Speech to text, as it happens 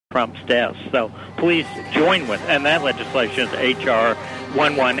Trump's desk. So please join with, and that legislation is H.R.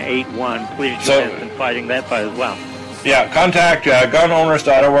 1181. Please join us in fighting that fight as well. Yeah, contact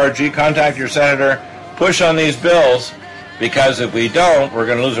gunowners.org, contact your senator, push on these bills, because if we don't, we're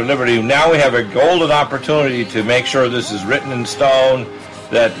going to lose our liberty. Now we have a golden opportunity to make sure this is written in stone,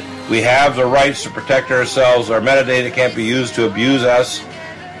 that we have the rights to protect ourselves, our metadata can't be used to abuse us,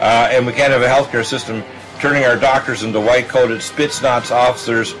 and we can't have a healthcare system turning our doctors into white-coated spit-snots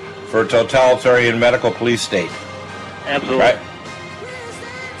officers for a totalitarian medical police state. Absolutely. Right?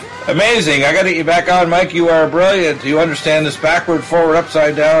 Amazing. I got to get you back on, Mike. You are brilliant. You understand this backward, forward,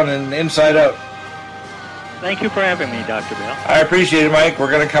 upside down, and inside out. Thank you for having me, Dr. Bill. I appreciate it, Mike.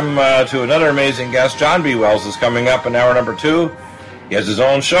 We're going to come to another amazing guest. John B. Wells is coming up in hour number 2. He has his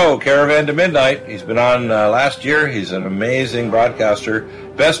own show, Caravan to Midnight. He's been on last year. He's an amazing broadcaster.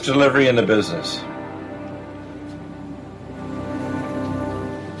 Best delivery in the business.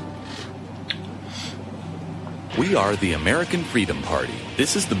 We are the American Freedom Party.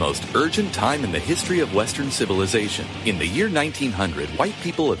 This is the most urgent time in the history of Western civilization. In the year 1900, white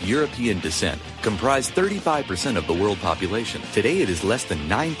people of European descent comprised 35% of the world population. Today it is less than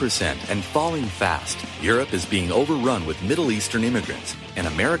 9% and falling fast. Europe is being overrun with Middle Eastern immigrants, and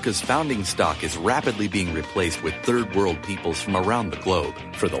America's founding stock is rapidly being replaced with third world peoples from around the globe.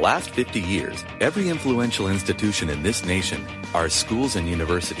 For the last 50 years, every influential institution in this nation, our schools and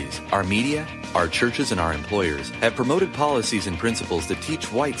universities, our media, our churches, and our employers have promoted policies and principles that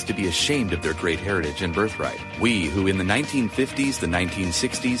teach whites to be ashamed of their great heritage and birthright. We, who in the 1950s, the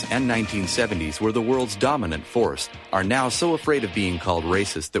 1960s, and 1970s were the world's dominant force, are now so afraid of being called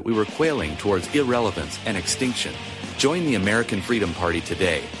racist that we were quailing towards irrelevance and extinction. Join the American Freedom Party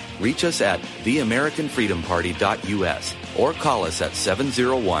today. Reach us at theamericanfreedomparty.us or call us at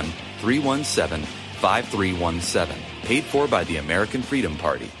 701-317-5317. Paid for by the American Freedom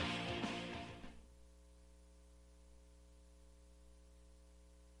Party.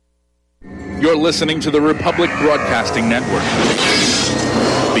 You're listening to the Republic Broadcasting Network,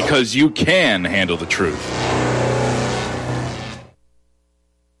 because you can handle the truth.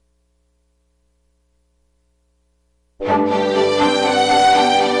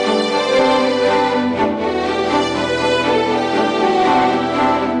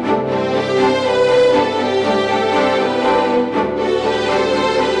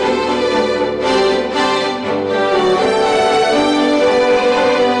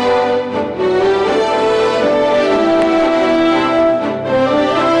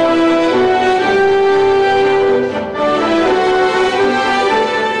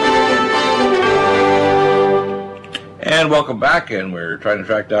 Welcome back, and we're trying to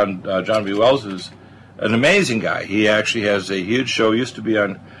track down John B. Wells, who's an amazing guy. He actually has a huge show, used to be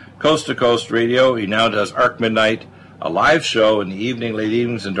on Coast to Coast Radio. He now does Arc Midnight, a live show in the evening, late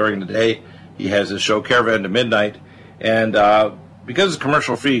evenings, and during the day. He has his show Caravan to Midnight, and because it's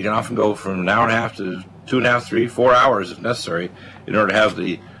commercial free, you can often go from an hour and a half to 2.5, 3, 4 hours if necessary, in order to have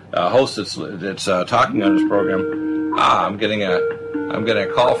the host that's talking on this program. I'm getting a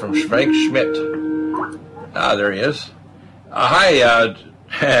call from Frank Schmidt. There he is. Hi,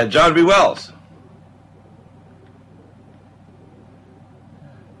 John B. Wells.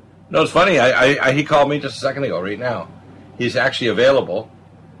 No, it's funny. He called me just a second ago, right now. He's actually available.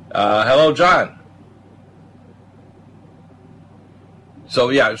 Hello, John. So,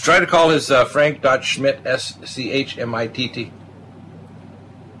 yeah, try to call his Frank.Schmidt, Schmitt.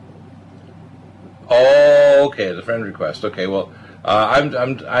 Oh, okay, the friend request. Okay, well,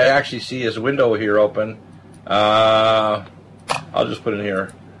 I actually see his window here open. I'll just put in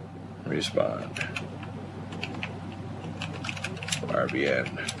here, respond, RBN,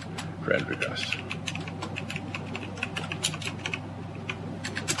 friend request.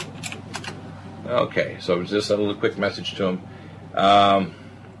 Okay, so just a little quick message to him.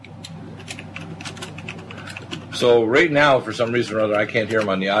 So right now, for some reason or other, I can't hear him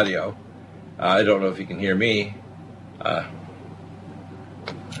on the audio. I don't know if he can hear me.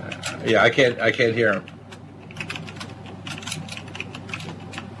 Yeah, I can't hear him.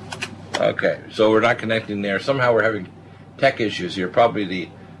 Okay, so we're not connecting there. Somehow we're having tech issues here.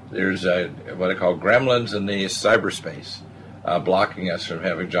 Probably there's what I call gremlins in the cyberspace blocking us from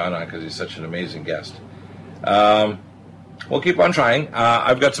having John on because he's such an amazing guest. We'll keep on trying.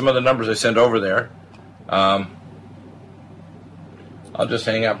 I've got some other numbers I sent over there. I'll just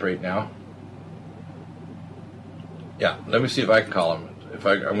hang up right now. Yeah, let me see if I can call him. I'm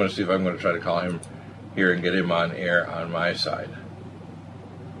going to see if I'm going to try to call him here and get him on air on my side.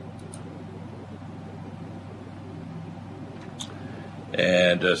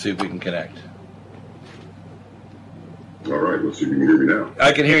 And see if we can connect. All right, let's see if you can hear me now.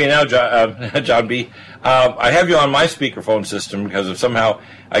 I can hear you now, John B. I have you on my speakerphone system because of somehow,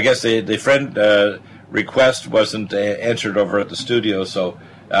 I guess the friend request wasn't answered over at the studio, so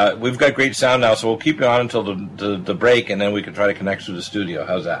we've got great sound now, so we'll keep you on until the break, and then we can try to connect to the studio.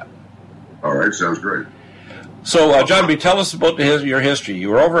 How's that? All right, sounds great. So, John B., tell us about your history.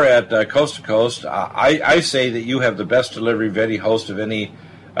 You were over at Coast to Coast. I say that you have the best delivery of host of any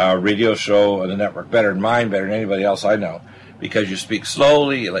radio show on the network, better than mine, better than anybody else I know, because you speak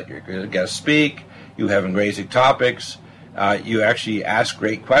slowly, you let your guests speak, you have engaging topics, you actually ask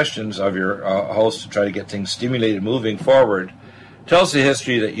great questions of your host to try to get things stimulated, moving forward. Tell us the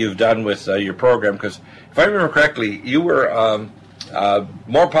history that you've done with your program, because if I remember correctly, you were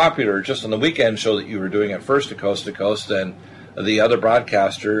more popular just on the weekend show that you were doing at first at Coast to Coast than the other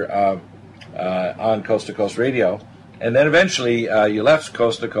broadcaster on Coast to Coast Radio. And then eventually you left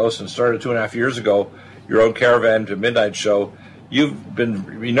Coast to Coast and started 2.5 years ago your own Caravan to Midnight show. You've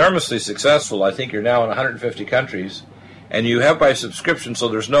been enormously successful. I think you're now in 150 countries, and you have by subscription, so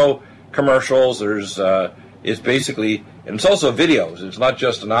there's no commercials. There's it's basically, and it's also videos. It's not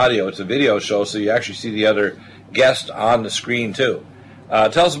just an audio; it's a video show, so you actually see the other guest on the screen too.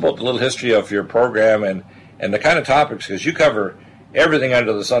 Tell us about the little history of your program and the kind of topics, because you cover everything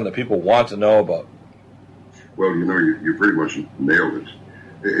under the sun that people want to know about. Well, you pretty much nailed it.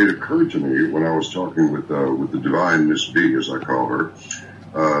 It occurred to me when I was talking with the divine Miss B, as I call her,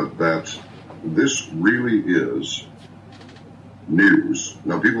 that this really is news.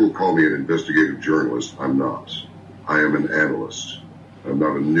 Now, people will call me an investigative journalist. I'm not. I am an analyst. I'm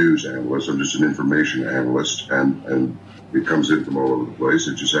not a news analyst. I'm just an information analyst, and it comes in from all over the place.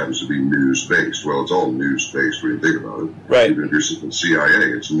 It just happens to be news-based. Well, it's all news-based when you think about it. Right. Even if you're sitting in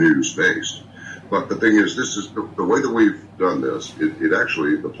CIA, it's news-based. But the thing is, this is the way that we've done this. It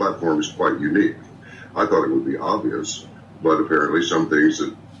actually, the platform is quite unique. I thought it would be obvious, but apparently some things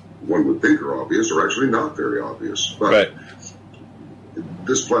that one would think are obvious are actually not very obvious. But right.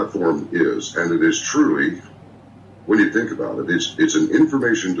 This platform is, and it is truly, when you think about it, it's an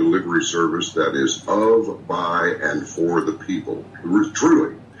information delivery service that is of, by, and for the people.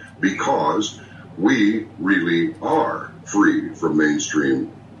 Truly, because we really are free from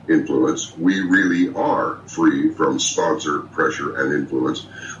mainstream influence. We really are free from sponsor pressure and influence,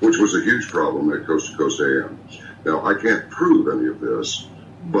 which was a huge problem at Coast to Coast AM. Now, I can't prove any of this,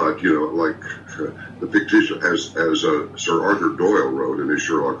 but, like the fictitious, as Sir Arthur Doyle wrote in his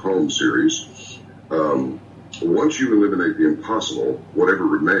Sherlock Holmes series, once you eliminate the impossible, whatever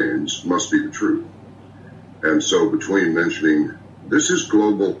remains must be the truth. And so between mentioning, this is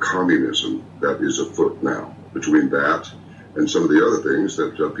global communism that is afoot now, between that and some of the other things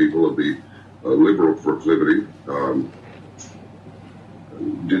that people of the liberal proclivity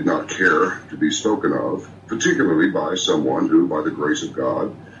did not care to be spoken of, particularly by someone who, by the grace of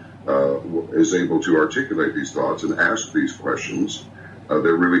God, is able to articulate these thoughts and ask these questions that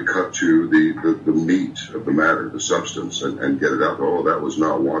really cut to the meat of the matter, the substance, and get it out. Oh, that was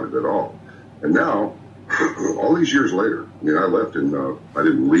not wanted at all. And now, all these years later, I mean, I left and I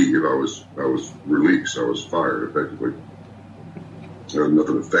didn't leave. I was released. I was fired, effectively. There was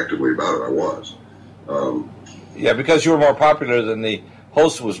nothing effectively about it. I was. Yeah, because you were more popular than the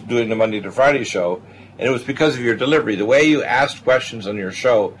host was doing the Monday to Friday show, and it was because of your delivery. The way you asked questions on your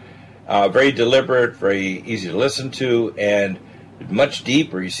show, very deliberate, very easy to listen to, and much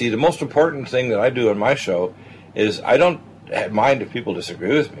deeper. You see, the most important thing that I do on my show is I don't mind if people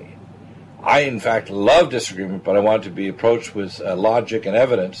disagree with me. I, in fact, love disagreement, but I want to be approached with logic and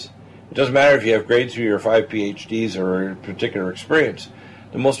evidence. It doesn't matter if you have grade 3 or 5 PhDs or a particular experience.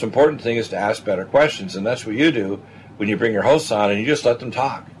 The most important thing is to ask better questions, and that's what you do when you bring your hosts on and you just let them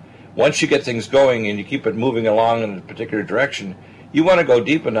talk. Once you get things going and you keep it moving along in a particular direction, you want to go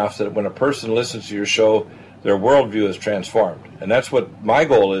deep enough that when a person listens to your show, their worldview is transformed. And that's what my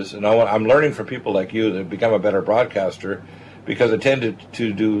goal is, and I'm learning from people like you to become a better broadcaster, because I tend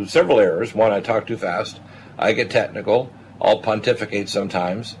to do several errors. One, I talk too fast. I get technical. I'll pontificate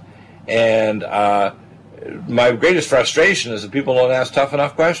sometimes. And my greatest frustration is that people don't ask tough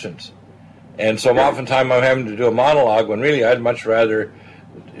enough questions. And so oftentimes I'm having to do a monologue when really I'd much rather,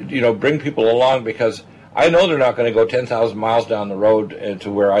 bring people along, because I know they're not going to go 10,000 miles down the road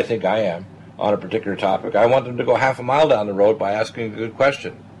to where I think I am on a particular topic. I want them to go half a mile down the road by asking a good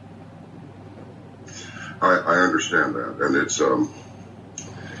question. I understand that. And it's,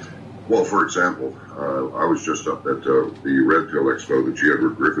 well, for example, I was just up at the Red Pill Expo that G.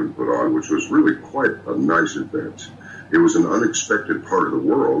 Edward Griffin put on, which was really quite a nice event. It was an unexpected part of the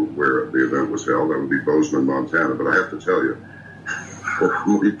world where the event was held. That would be Bozeman, Montana. But I have to tell you,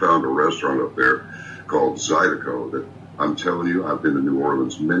 we found a restaurant up there called Zydeco that I'm telling you, I've been to New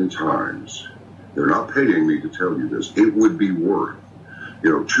Orleans many times. They're not paying me to tell you this. It would be worth,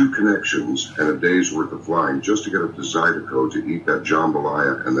 2 connections and a day's worth of flying just to get up to Zydeco to eat that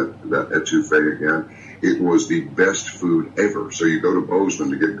jambalaya and that etouffee again. It was the best food ever. So you go to Bozeman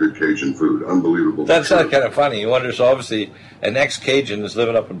to get good Cajun food. Unbelievable. That's kind of funny. You wonder, so obviously an ex-Cajun is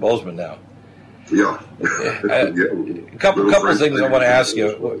living up in Bozeman now. Yeah. A couple of things I want to ask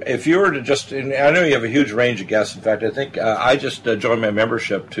you. If you were to just, and I know you have a huge range of guests. In fact, I think I just joined my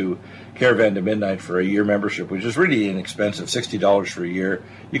membership to Caravan to Midnight for a year membership, which is really inexpensive, $60 for a year.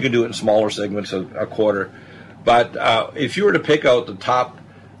 You can do it in smaller segments, a quarter. But if you were to pick out the top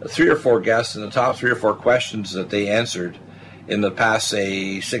 3 or 4 guests and the top 3 or 4 questions that they answered in the past,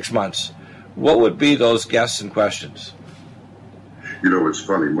 say, 6 months, what would be those guests and questions? It's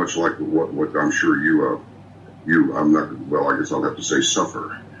funny, much like what I'm sure I'm not, well, I guess I'll have to say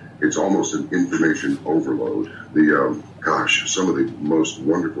suffer. It's almost an information overload. Some of the most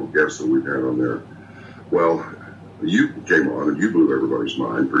wonderful guests that we've had on there. Well, you came on and you blew everybody's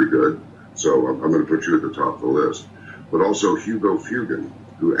mind pretty good. So I'm going to put you at the top of the list. But also Hugo Fugan,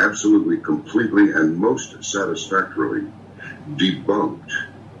 who absolutely, completely, and most satisfactorily debunked,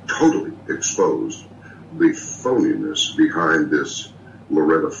 totally exposed the phoniness behind this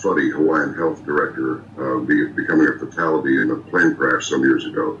Loretta Fuddy, Hawaiian health director, becoming a fatality in a plane crash some years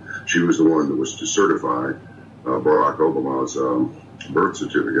ago. She was the one that was to certify Barack Obama's birth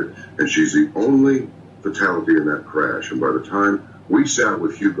certificate, and she's the only fatality in that crash. And by the time we sat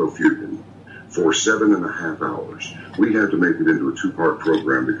with Hugo Fugan for 7.5 hours, we had to make it into a 2-part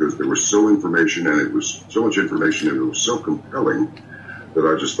program because there was so much information, and it was so compelling that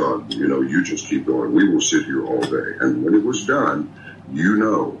I just thought, you just keep going. We will sit here all day. And when it was done,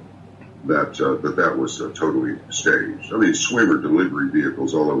 that was totally staged. I mean, swimmer delivery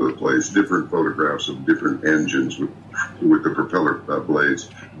vehicles all over the place, different photographs of different engines with the propeller blades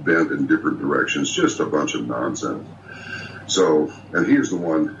bent in different directions, just a bunch of nonsense. So, and he is the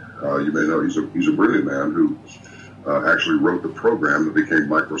one, you may know, he's a brilliant man who actually wrote the program that became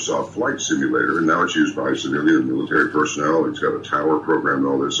Microsoft Flight Simulator, and now it's used by civilian and military personnel. He's got a tower program and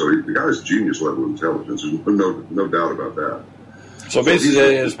all this. So the guy's genius level intelligence. There's no doubt about that. So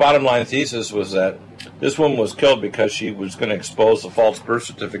basically, his bottom line thesis was that this woman was killed because she was going to expose the false birth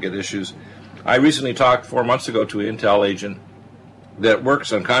certificate issues. I recently talked 4 months ago to an intel agent that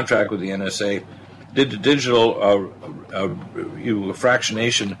works on contract with the NSA, did the digital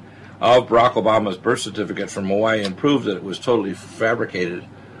fractionation of Barack Obama's birth certificate from Hawaii and proved that it was totally fabricated.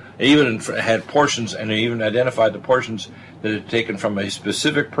 It even had portions, and it even identified the portions that it had taken from a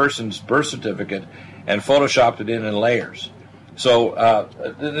specific person's birth certificate and photoshopped it in layers. So,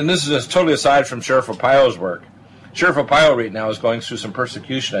 and this is totally aside from Sheriff Arpaio's work. Sheriff Arpaio right now is going through some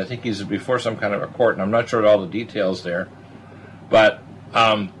persecution. I think he's before some kind of a court, and I'm not sure all the details there. But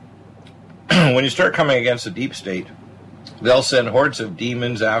when you start coming against the deep state, they'll send hordes of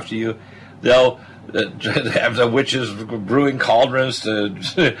demons after you. They'll have the witches brewing cauldrons. They'll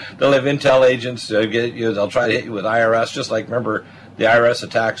have intel agents to get you. They'll try to hit you with IRS, just like, remember, the IRS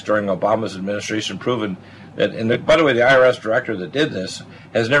attacks during Obama's administration proven that, and by the way, the IRS director that did this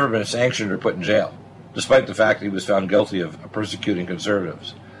has never been sanctioned or put in jail, despite the fact that he was found guilty of persecuting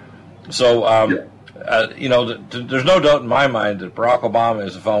conservatives. So, there's no doubt in my mind that Barack Obama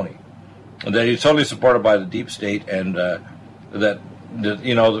is a phony, and that he's totally supported by the deep state, and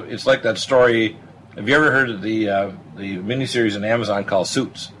it's like that story. Have you ever heard of the miniseries on Amazon called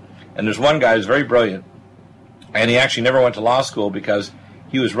Suits? And there's one guy who's very brilliant, and he actually never went to law school because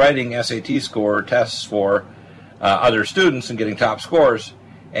he was writing SAT score tests for other students and getting top scores.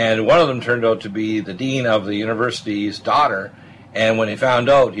 And one of them turned out to be the dean of the university's daughter. And when he found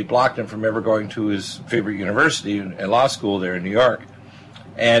out, he blocked him from ever going to his favorite university and law school there in New York.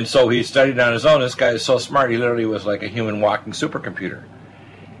 And so he studied on his own. This guy is so smart, he literally was like a human walking supercomputer.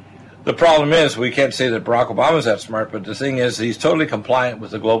 The problem is, we can't say that Barack Obama's that smart, but the thing is, he's totally compliant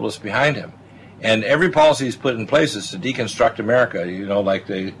with the globalists behind him. And every policy he's put in place is to deconstruct America, like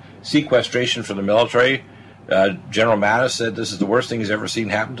the sequestration for the military. General Mattis said this is the worst thing he's ever seen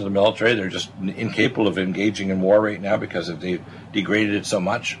happen to the military. They're just incapable of engaging in war right now because they've degraded it so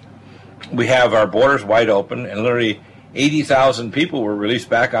much. We have our borders wide open, and literally 80,000 people were released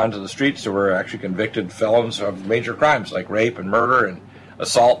back onto the streets who were actually convicted felons of major crimes like rape and murder and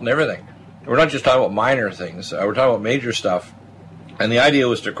assault and everything. We're not just talking about minor things. We're talking about major stuff. And the idea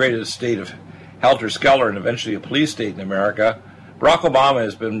was to create a state of helter-skelter and eventually a police state in America. Barack Obama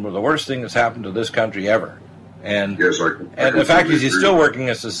has been the worst thing that's happened to this country ever. And, yes, and the fact is he's still working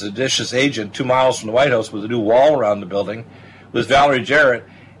as a seditious agent 2 miles from the White House with a new wall around the building with Valerie Jarrett.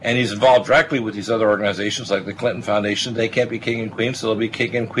 and he's involved directly with these other organizations like the Clinton Foundation. They can't be king and queen, so they'll be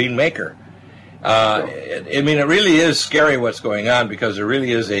king and queen maker. I mean, it really is scary what's going on, because there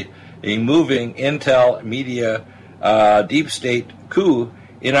really is a moving intel media deep state coup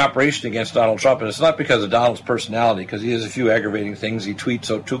in operation against Donald Trump. And it's not because of Donald's personality, because he has a few aggravating things. He tweets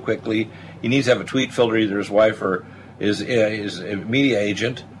so too quickly. He needs to have a tweet filter, either his wife or his media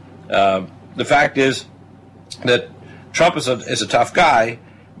agent. The fact is that Trump is a tough guy,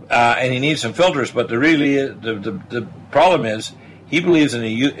 and he needs some filters. But the problem is, he believes in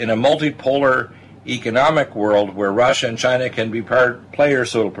a multipolar economic world where Russia and China can be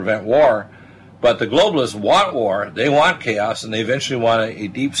players, so it'll prevent war. But the globalists want war. They want chaos, and they eventually want a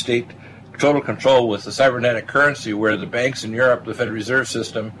deep state total control with the cybernetic currency, where the banks in Europe, the Federal Reserve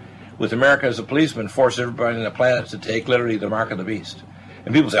System, with America as a policeman, force everybody on the planet to take literally the mark of the beast.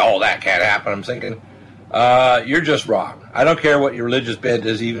 And people say, oh, that can't happen. I'm thinking, you're just wrong. I don't care what your religious bent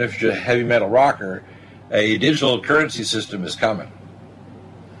is, even if you're a heavy metal rocker, a digital currency system is coming.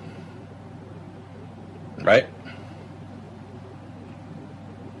 Right?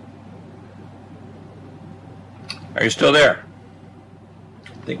 Are you still there?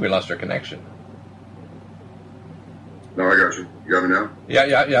 I think we lost our connection. No, I got you. You got me now?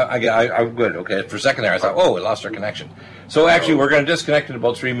 Yeah. I'm good. Okay. For a second there, I thought, we lost our connection. So actually, we're going to disconnect in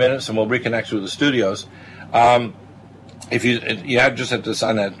about 3 minutes, and we'll reconnect with the studios. If you just have to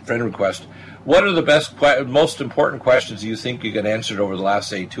sign that friend request. What are the most important questions you think you got answered over the last,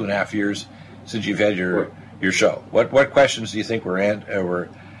 say, 2.5 years since you've had your show? What questions do you think were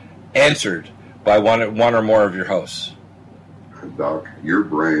answered by one or more of your hosts? Doc, your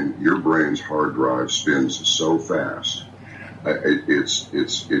brain's hard drive spins so fast. It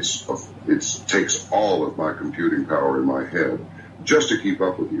takes all of my computing power in my head just to keep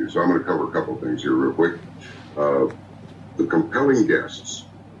up with you. So I'm going to cover a couple of things here real quick. The compelling guests: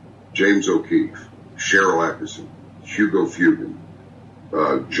 James O'Keefe, Cheryl Atkinson, Hugo Fugan,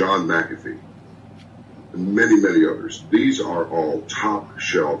 John McAfee, and many, many others. These are all top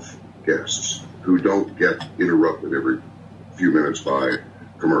shelf guests who don't get interrupted every few minutes by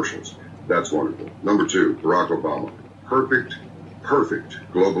commercials. That's wonderful. Number 2, Barack Obama. Perfect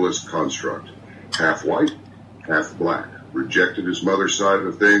globalist construct. Half white, half black. Rejected his mother's side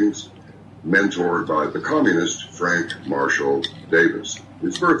of things. Mentored by the communist Frank Marshall Davis.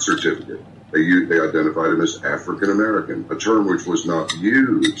 His birth certificate, they identified him as African American, a term which was not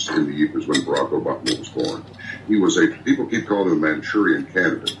used in the years when Barack Obama was born. People keep calling him a Manchurian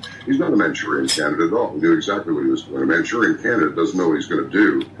candidate. He's not a Manchurian candidate at all. He knew exactly what he was doing. A Manchurian candidate doesn't know what he's going to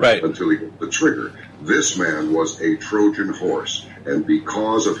do until he gets the trigger. This man was a Trojan horse, and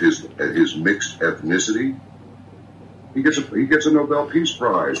because of his mixed ethnicity, he gets a Nobel Peace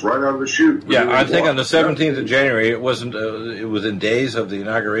Prize right out of the chute. Yeah, I think on the 17th of January, it wasn't. It was in days of the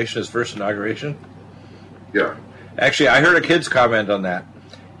inauguration, his first inauguration. Yeah. Actually, I heard a kid's comment on that.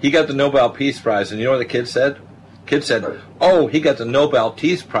 He got the Nobel Peace Prize, and you know what the kid said? Kid said, "Oh, he got the Nobel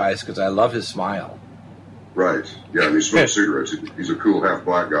Peace Prize because I love his smile." Right. Yeah, and he smokes cigarettes. He's a cool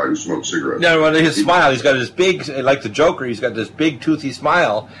half-black guy who smokes cigarettes. No, well, his smile, he's got this big, like the Joker, he's got this big toothy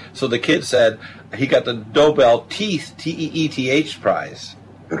smile. So the kid said he got the Nobel Teeth, T-E-E-T-H Prize.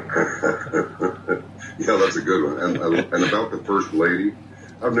 Yeah, that's a good one. And about the First Lady,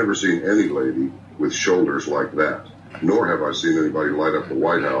 I've never seen any lady with shoulders like that, nor have I seen anybody light up the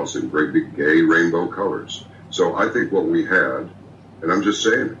White House in great big gay rainbow colors. So I think what we had, and I'm just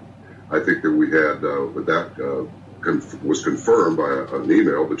saying it, I think that we had was confirmed by an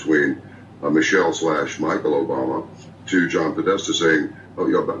email between Michelle/Michael Obama to John Podesta saying,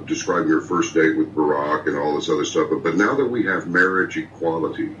 about describing your first date with Barack and all this other stuff. But now that we have marriage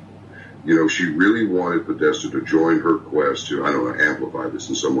equality, she really wanted Podesta to join her quest to, amplify this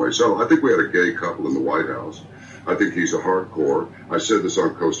in some way. So I think we had a gay couple in the White House. I think he's a hardcore. I said this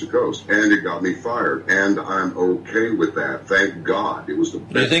on Coast to Coast, and it got me fired, and I'm okay with that. Thank God. It was the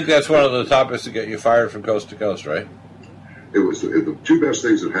best. You think that's one of the topics to get you fired from Coast to Coast, right? It was the two best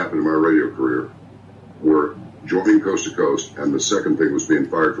things that happened in my radio career were joining Coast to Coast, and the second thing was being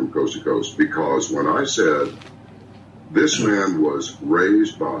fired from Coast to Coast, because when I said this man was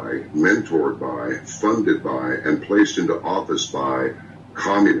raised by, mentored by, funded by, and placed into office by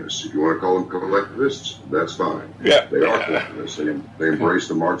communists. If you want to call them collectivists, that's fine. Yeah. They are collectivists. They embrace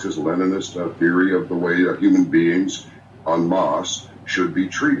the Marxist-Leninist theory of the way human beings en masse should be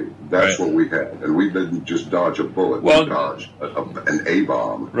treated. That's what we had. And we didn't just dodge a bullet. We dodged an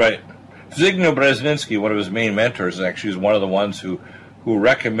A-bomb. Right. Zbigniew Brzezinski, one of his main mentors, actually is one of the ones who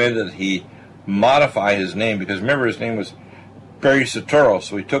recommended he modify his name, because remember his name was Barry Soetoro,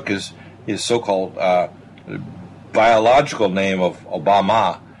 so he took his so-called biological name of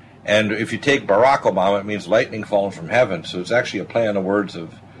Obama And if you take Barack Obama, it means lightning falling from heaven. So it's actually a play on the words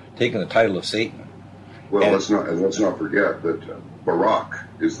of taking the title of Satan. Well, let's not forget that Barack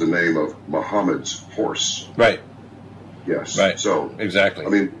is the name of Muhammad's horse. Right. Yes. Right. So exactly. I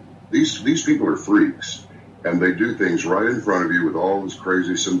mean, these people are freaks, and they do things right in front of you with all this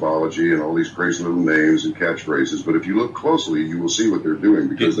crazy symbology and all these crazy little names and catchphrases. But if you look closely, you will see what they're doing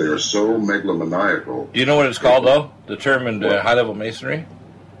because they are so megalomaniacal. Do you know what it's called, though? The term in high-level masonry?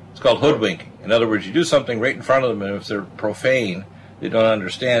 It's called hoodwinking. In other words, you do something right in front of them, and if they're profane, they don't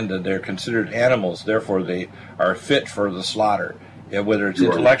understand that they're considered animals, therefore they are fit for the slaughter, whether it's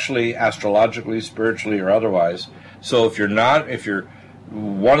intellectually, astrologically, spiritually, or otherwise. So if you're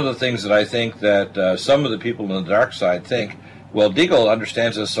one of the things that I think that some of the people on the dark side think, well, Deagle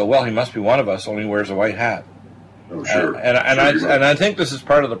understands us so well, he must be one of us, only wears a white hat. Oh, sure. And I think this is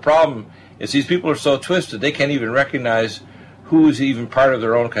part of the problem, is these people are so twisted, they can't even recognize who's even part of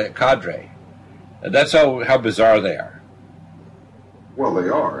their own cadre. That's how bizarre they are. Well, they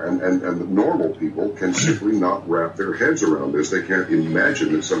are, and the normal people can simply not wrap their heads around this. They can't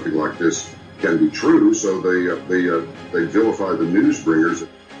imagine that something like this can be true, so they vilify the news bringers,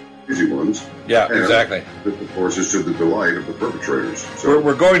 easy ones. Yeah, exactly. This, of course, is to the delight of the perpetrators. So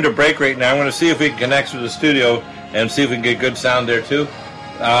we're going to break right now. I'm going to see if we can connect with the studio and see if we can get good sound there too.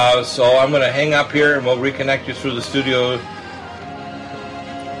 So I'm going to hang up here and we'll reconnect you through the studio.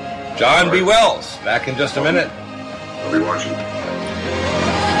 John B. Wells, back in just a minute. I'll be watching.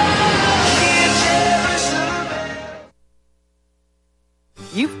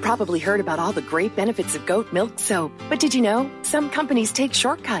 You've probably heard about all the great benefits of goat milk soap, but did you know some companies take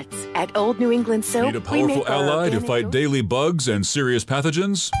shortcuts? At Old New England Soap, need a powerful ally to fight daily bugs and serious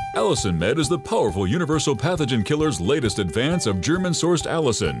pathogens? Allicin Med is the powerful universal pathogen killer's latest advance of German-sourced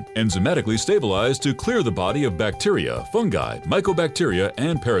allicin, enzymatically stabilized to clear the body of bacteria, fungi, mycobacteria,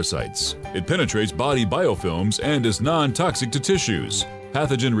 and parasites. It penetrates body biofilms and is non-toxic to tissues.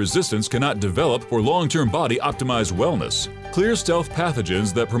 Pathogen resistance cannot develop for long-term body-optimized wellness. Clear stealth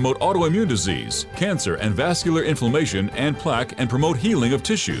pathogens that promote autoimmune disease, cancer and vascular inflammation and plaque and promote healing of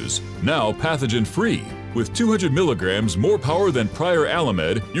tissues. Now pathogen-free. With 200 milligrams more power than prior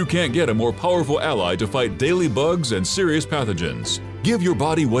Alamed, you can't get a more powerful ally to fight daily bugs and serious pathogens. Give your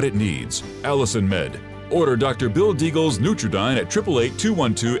body what it needs. Allicin Med. Order Dr. Bill Deagle's Nutridyne at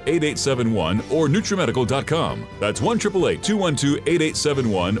 888-212-8871 or NutriMedical.com. That's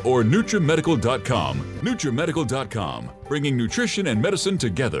 1-888-212-8871 or NutriMedical.com. NutriMedical.com, bringing nutrition and medicine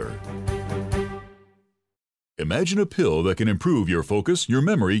together. Imagine a pill that can improve your focus, your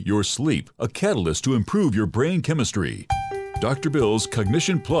memory, your sleep, a catalyst to improve your brain chemistry. Dr. Bill's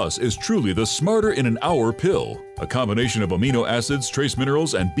Cognition Plus is truly the smarter in an hour pill. A combination of amino acids, trace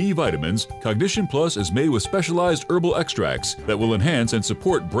minerals, and B vitamins, Cognition Plus is made with specialized herbal extracts that will enhance and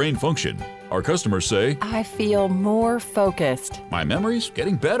support brain function. Our customers say, I feel more focused. My memory's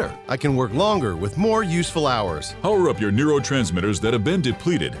getting better. I can work longer with more useful hours. Power up your neurotransmitters that have been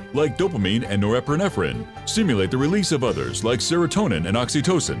depleted, like dopamine and norepinephrine. Stimulate the release of others, like serotonin and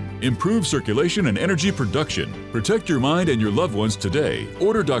oxytocin. Improve circulation and energy production. Protect your mind and your loved ones today.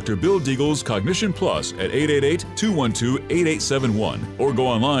 Order Dr. Bill Deagle's Cognition Plus at 888-212-8871 or go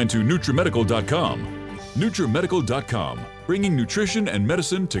online to NutriMedical.com. NutriMedical.com, bringing nutrition and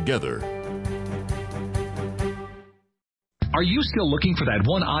medicine together. Are you still looking for that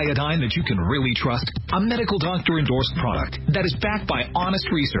one iodine that you can really trust? A medical doctor endorsed product that is backed by honest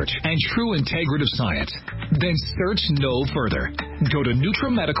research and true integrative science? Then search no further. Go to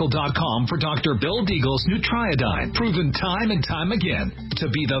NutriMedical.com for Dr. Bill Deagle's Nutriodine, proven time and time again to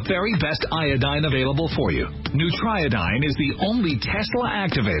be the very best iodine available for you. Nutriodine is the only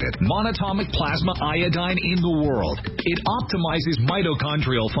Tesla-activated monatomic plasma iodine in the world. It optimizes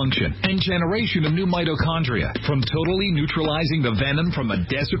mitochondrial function and generation of new mitochondria from totally neutralizing the venom from a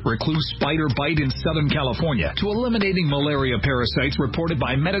desert recluse spider bite in Southern California to eliminating malaria parasites reported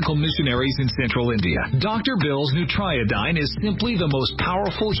by medical missionaries in Central India. Dr. Bill's Nutriodine is simply the most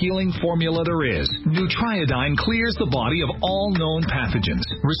powerful healing formula there is. Nutriodine clears the body of all known pathogens,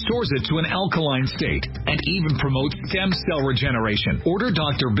 restores it to an alkaline state, and even promotes stem cell regeneration. Order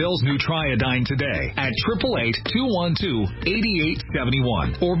Dr. Bill's Nutriodine today at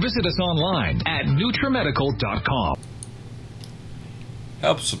 888-212-8871 or visit us online at NutriMedical.com.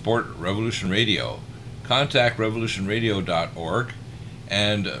 Help support Revolution Radio. Contact revolutionradio.org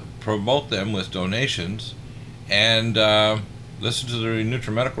and promote them with donations, and listen to the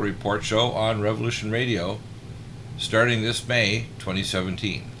NutriMedical Report show on Revolution Radio starting this May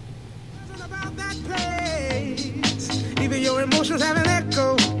 2017. Even your emotions have an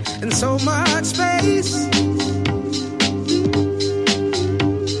echo in so much space.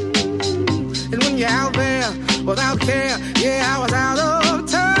 you're out there without care. Yeah, I was out of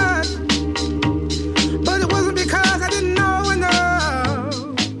touch. But it wasn't because I didn't know enough.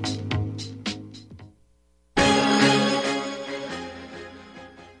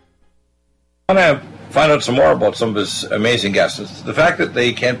 I want to find out some more about some of his amazing guests. It's the fact that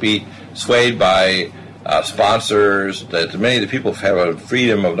they can't be swayed by sponsors, that many of the people have a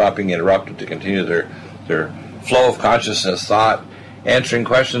freedom of not being interrupted to continue their flow of consciousness, thought, answering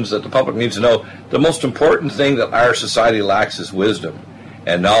questions that the public needs to know. The most important thing that our society lacks is wisdom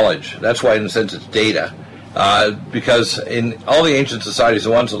and knowledge. That's why, in a sense, it's data. Because in all the ancient societies,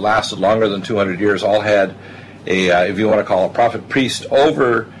 the ones that lasted longer than 200 years, all had a, if you want to call it, prophet priest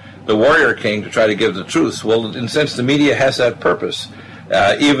over the warrior king to try to give the truth. Well, in a sense, the media has that purpose.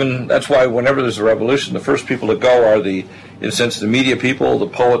 Even that's why whenever there's a revolution, the first people to go are in a sense, the media people, the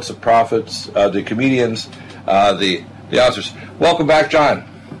poets, the prophets, the comedians, the authors. Welcome back, John.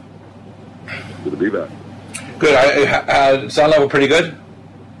 Good to be back. Good. Sound level pretty good?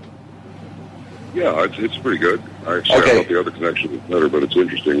 Yeah, it's pretty good. I thought the other connection was better, but it's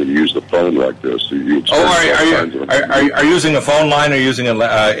interesting when you use the phone like this. Are you using a phone line or using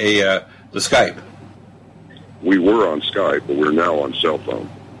the Skype? We were on Skype, but we're now on cell phone.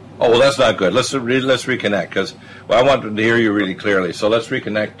 Oh, well, that's not good. Let's reconnect, because I wanted to hear you really clearly. So let's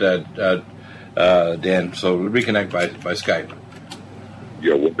reconnect, Dan. So reconnect by Skype.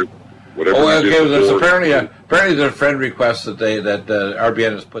 Yeah, whatever. Oh, okay. Well, there's apparently there's a friend request that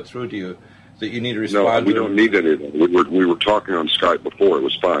RBN has put through to you that you need to respond to. No, we don't need anything. We were talking on Skype before. It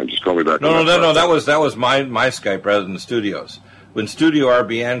was fine. Just call me back. No. That was my Skype rather than the studio's. When Studio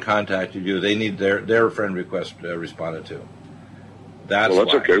RBN contacted you, they need their friend request responded to. That's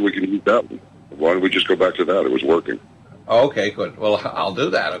okay. We can use that one. Why don't we just go back to that? It was working. Oh, okay, good. Well, I'll do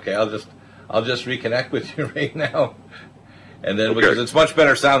that. Okay, I'll just reconnect with you right now, and then because it's much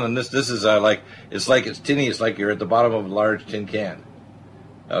better sound than this. This is it's tinny. It's like you're at the bottom of a large tin can.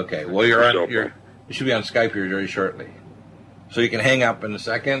 Okay. Well, you should be on Skype here very shortly, so you can hang up in a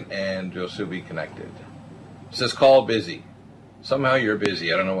second, and you'll still be connected. It says call busy. Somehow you're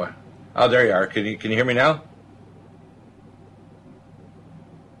busy. I don't know why. Oh, there you are. Can you hear me now?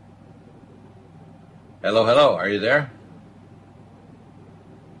 Hello. Are you there?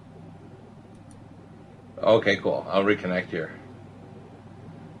 Okay, cool. I'll reconnect here.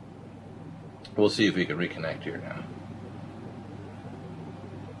 We'll see if we can reconnect here now.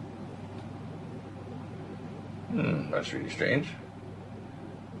 That's really strange.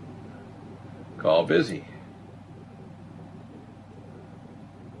 Call busy.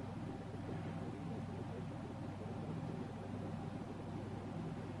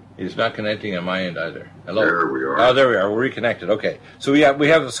 It's not connecting on my end either. Hello? There we are. Oh, there we are. We're reconnected. Okay. So we have the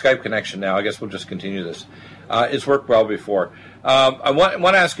Skype connection now. I guess we'll just continue this. It's worked well before. I want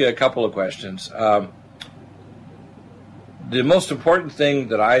to ask you a couple of questions. The most important thing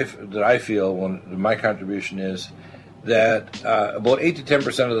that I feel when my contribution is that about 8 to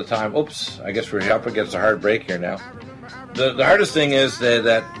 10% of the time, I guess we're up against a hard break here now. The hardest thing is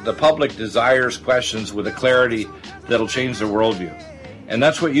that the public desires questions with a clarity that'll change their worldview. And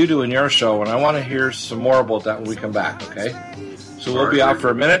that's what you do in your show, and I want to hear some more about that when we come back, okay? So we'll be out for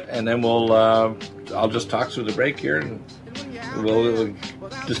a minute, and then I'll just talk through the break here, and we'll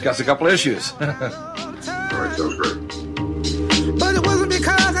discuss a couple of issues. All right, sounds great. But it wasn't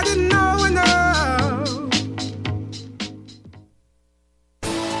because I didn't know enough.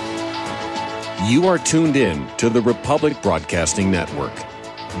 You are tuned in to the Republic Broadcasting Network.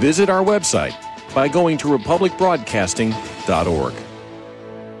 Visit our website by going to republicbroadcasting.org.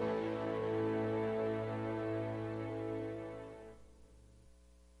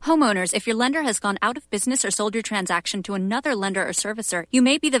 Homeowners, if your lender has gone out of business or sold your transaction to another lender or servicer, you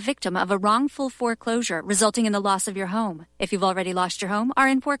may be the victim of a wrongful foreclosure, resulting in the loss of your home. If you've already lost your home, are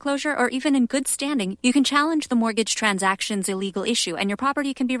in foreclosure, or even in good standing, you can challenge the mortgage transaction's illegal issue, and your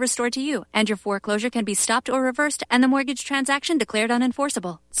property can be restored to you, and your foreclosure can be stopped or reversed, and the mortgage transaction declared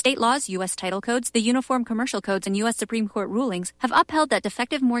unenforceable. State laws, U.S. title codes, the Uniform Commercial Codes, and U.S. Supreme Court rulings have upheld that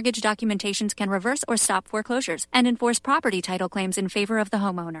defective mortgage documentations can reverse or stop foreclosures and enforce property title claims in favor of the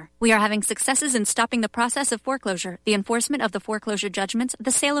homeowner. We are having successes in stopping the process of foreclosure, the enforcement of the foreclosure judgments,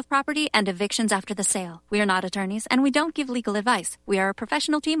 the sale of property, and evictions after the sale. We are not attorneys, and we don't give legal advice. We are a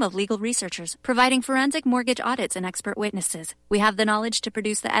professional team of legal researchers, providing forensic mortgage audits and expert witnesses. We have the knowledge to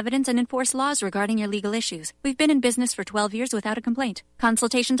produce the evidence and enforce laws regarding your legal issues. We've been in business for 12 years without a complaint.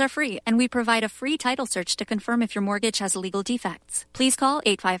 Consultations are free, and we provide a free title search to confirm if your mortgage has legal defects. Please call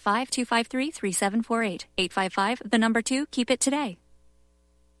 855-253-3748. 855, the number 2, keep it today.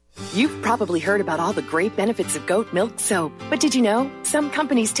 You've probably heard about all the great benefits of goat milk soap, but did you know some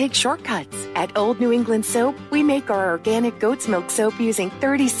companies take shortcuts? At Old New England Soap, we make our organic goat's milk soap using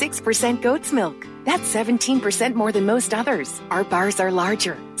 36% goat's milk. That's 17% more than most others. Our bars are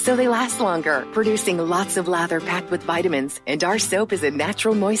larger, so they last longer, producing lots of lather packed with vitamins. And our soap is a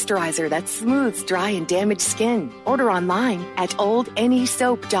natural moisturizer that smooths dry and damaged skin. Order online at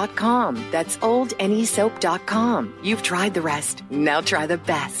oldnesoap.com. That's oldnesoap.com. You've tried the rest. Now try the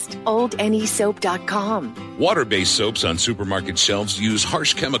best. oldnesoap.com. Water-based soaps on supermarket shelves use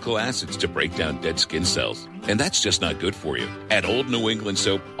harsh chemical acids to break down dead skin cells. And that's just not good for you. At Old New England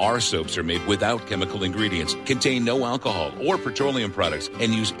Soap, our soaps are made without chemical ingredients, contain no alcohol or petroleum products,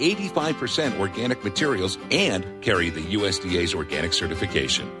 and use 85% organic materials and carry the USDA's organic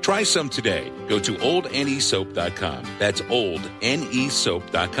certification. Try some today. Go to oldnesoap.com. That's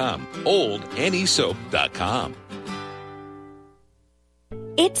oldnesoap.com. oldnesoap.com.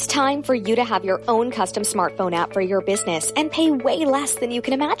 It's time for you to have your own custom smartphone app for your business and pay way less than you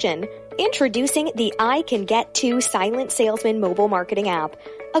can imagine. Introducing the I Can Get To Silent Salesman mobile marketing app,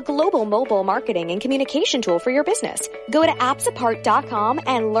 a global mobile marketing and communication tool for your business. Go to appsapart.com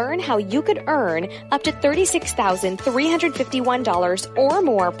and learn how you could earn up to $36,351 or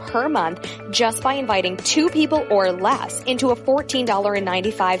more per month just by inviting 2 people or less into a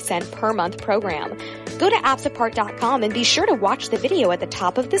 $14.95 per month program. Go to appsapart.com and be sure to watch the video at the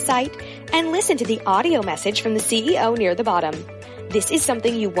top of the site and listen to the audio message from the CEO near the bottom. This is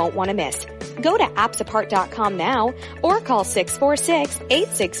something you won't want to miss. Go to appsapart.com now or call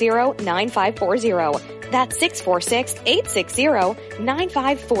 646-860-9540. That's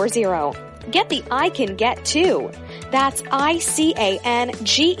 646-860-9540. Get the I Can Get To. That's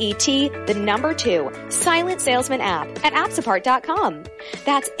ICANGET, the number 2, Silent Salesman app at appsapart.com.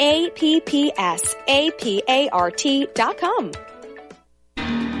 That's APPSAPART.com.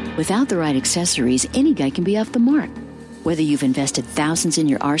 Without the right accessories, any guy can be off the mark. Whether you've invested thousands in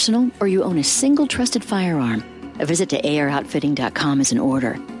your arsenal or you own a single trusted firearm, a visit to AROutfitting.com is in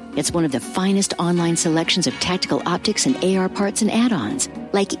order. It's one of the finest online selections of tactical optics and AR parts and add-ons,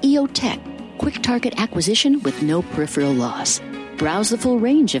 like EOTech, quick target acquisition with no peripheral loss. Browse the full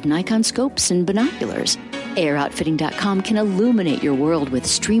range of Nikon scopes and binoculars. AROutfitting.com can illuminate your world with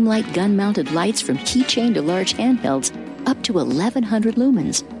Streamlight gun-mounted lights from keychain to large handhelds up to 1,100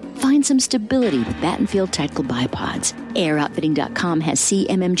 lumens. Find some stability with Battenfield Tactical Bipods. AirOutfitting.com has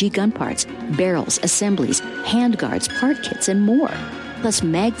CMMG gun parts, barrels, assemblies, handguards, part kits, and more. Plus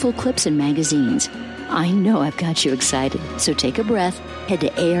mag-full clips and magazines. I know I've got you excited, so take a breath. Head to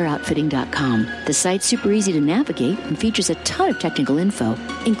AirOutfitting.com. The site's super easy to navigate and features a ton of technical info,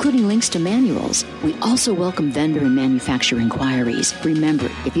 including links to manuals. We also welcome vendor and manufacturer inquiries. Remember,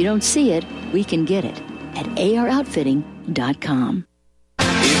 if you don't see it, we can get it at AirOutfitting.com.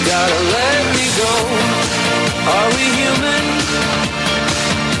 You gotta let me go. Are we human?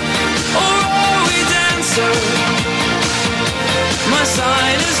 Or are we dancer? My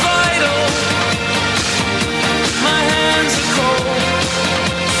sign is vital. My hands are cold.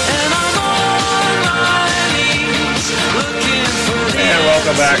 And I'm on my knees looking for the And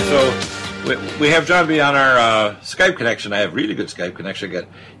welcome back. So we have John B on our Skype connection. I have really good Skype connection. If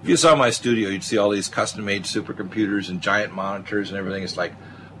you saw my studio, you'd see all these custom-made supercomputers and giant monitors and everything. It's like,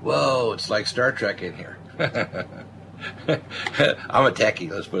 whoa, it's like Star Trek in here. I'm a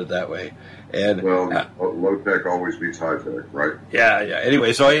techie, let's put it that way. And low tech always beats high tech, right? Yeah.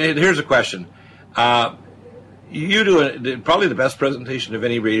 Anyway, so here's a question. You do probably the best presentation of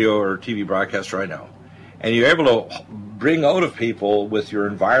any radio or TV broadcaster I know. And you're able to bring out of people with your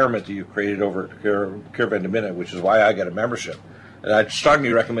environment that you've created over at Caravan to Minute, which is why I got a membership. And I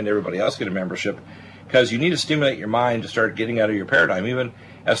strongly recommend everybody else get a membership, because you need to stimulate your mind to start getting out of your paradigm. Even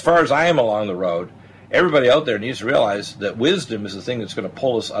as far as I am along the road, everybody out there needs to realize that wisdom is the thing that's going to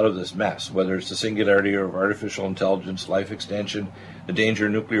pull us out of this mess, whether it's the singularity of artificial intelligence, life extension, the danger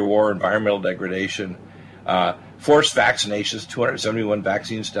of nuclear war, environmental degradation, forced vaccinations, 271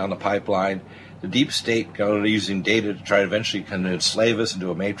 vaccines down the pipeline, the deep state using data to try to eventually kind of enslave us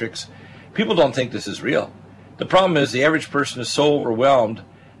into a matrix. People don't think this is real. The problem is the average person is so overwhelmed,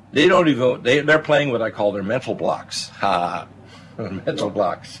 they're playing what I call their mental blocks. Mental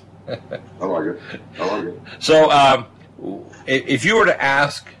blocks. I like it. So if you were to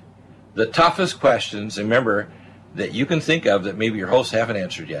ask the toughest questions, remember, that you can think of that maybe your hosts haven't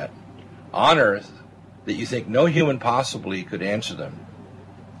answered yet, on Earth, that you think no human possibly could answer them,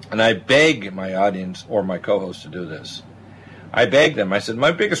 and I beg my audience or my co-host to do this. I beg them. I said,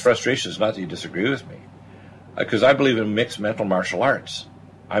 my biggest frustration is not that you disagree with me, because I believe in mixed mental martial arts.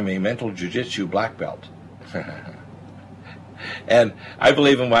 I'm a mental jiu-jitsu black belt. And I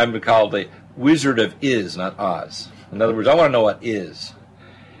believe in what I'm called the Wizard of Is, not Oz. In other words, I want to know what is.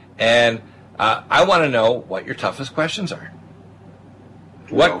 And I want to know what your toughest questions are.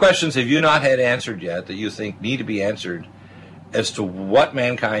 What questions have you not had answered yet that you think need to be answered as to what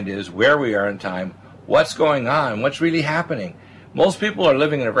mankind is, where we are in time, what's going on, what's really happening? Most people are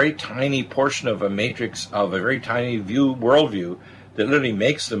living in a very tiny portion of a matrix of a very tiny worldview that literally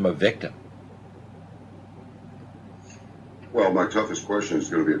makes them a victim. Well, my toughest question is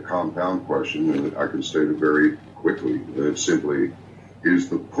going to be a compound question, and I can state it very quickly. It simply is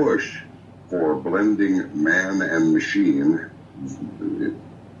the push for blending man and machine,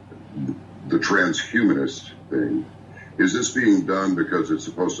 the transhumanist thing. Is this being done because it's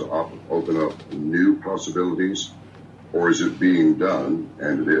supposed to open up new possibilities, or is it being done,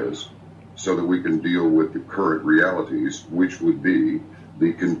 and it is, so that we can deal with the current realities, which would be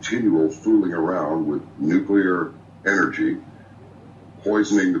the continual fooling around with nuclear energy,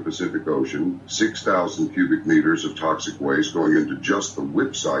 poisoning the Pacific Ocean, 6,000 cubic meters of toxic waste going into just the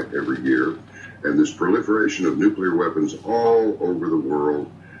WIP site every year, and this proliferation of nuclear weapons all over the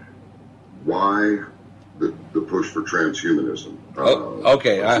world? Why the push for transhumanism?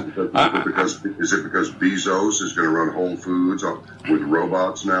 Okay. Is it because Bezos is going to run Whole Foods with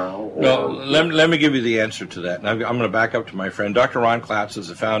robots now? Or? No, let me give you the answer to that. And I'm going to back up to my friend. Dr. Ron Klatz is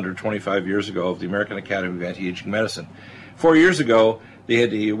the founder 25 years ago of the American Academy of Anti-Aging Medicine. 4 years ago, they had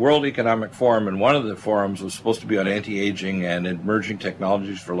the World Economic Forum, and one of the forums was supposed to be on anti-aging and emerging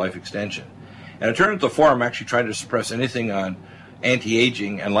technologies for life extension. And it turned out the forum actually tried to suppress anything on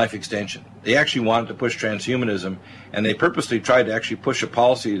anti-aging and life extension. They actually wanted to push transhumanism, and they purposely tried to actually push a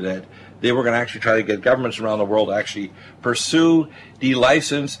policy that they were going to actually try to get governments around the world to actually pursue,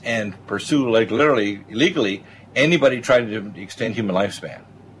 de-license, and pursue, like literally, illegally, anybody trying to extend human lifespan.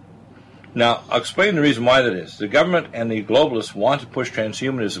 Now, I'll explain the reason why that is. The government and the globalists want to push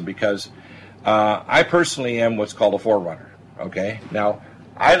transhumanism because I personally am what's called a forerunner, okay? Now,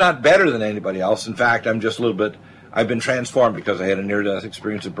 I'm not better than anybody else. In fact, I'm just a little bit, I've been transformed because I had a near-death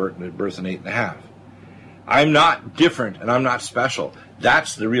experience at birth in 8.5. I'm not different and I'm not special.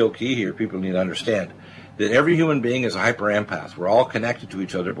 That's the real key here. People need to understand that every human being is a hyper-empath. We're all connected to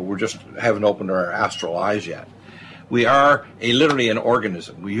each other, but we just haven't opened our astral eyes yet. We are literally an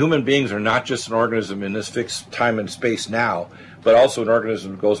organism. We human beings are not just an organism in this fixed time and space now, but also an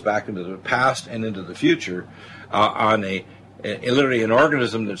organism that goes back into the past and into the future on literally an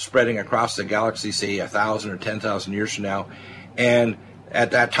organism that's spreading across the galaxy, say 1,000 or 10,000 years from now. And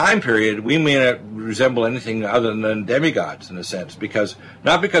at that time period, we may not resemble anything other than demigods in a sense,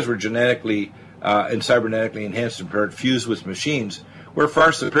 not because we're genetically and cybernetically enhanced and fused with machines. We're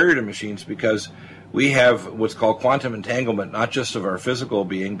far superior to machines because we have what's called quantum entanglement, not just of our physical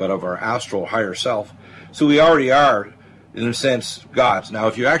being, but of our astral higher self. So we already are, in a sense, gods. Now,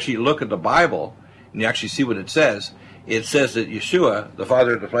 if you actually look at the Bible and you actually see what it says that Yeshua, the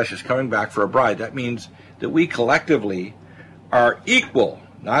Father of the flesh, is coming back for a bride. That means that we collectively are equal,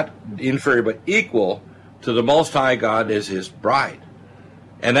 not inferior, but equal to the Most High God as His bride.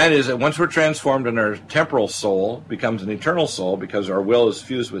 And that is that once we're transformed and our temporal soul becomes an eternal soul because our will is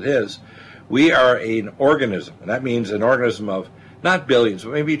fused with His, we are an organism, and that means an organism of not billions,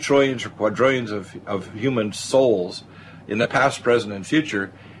 but maybe trillions or quadrillions of human souls in the past, present, and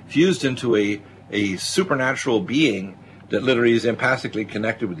future, fused into a supernatural being that literally is empathically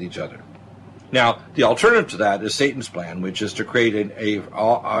connected with each other. Now, the alternative to that is Satan's plan, which is to create an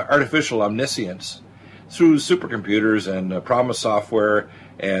artificial omniscience through supercomputers and promise software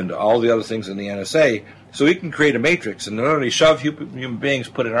and all the other things in the NSA, so he can create a matrix and literally shove human beings,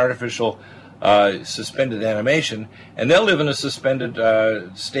 put in artificial suspended animation, and they'll live in a suspended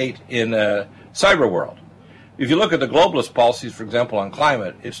state in a cyber world. If you look at the globalist policies, for example, on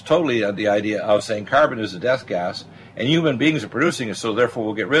climate, it's totally the idea of saying carbon is a death gas, and human beings are producing it, so therefore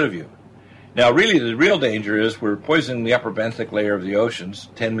we'll get rid of you. Now, really, the real danger is we're poisoning the upper benthic layer of the oceans,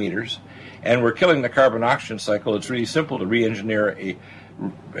 10 meters, and we're killing the carbon-oxygen cycle. It's really simple to re-engineer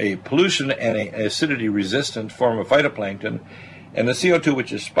a pollution and an acidity-resistant form of phytoplankton, and the CO2,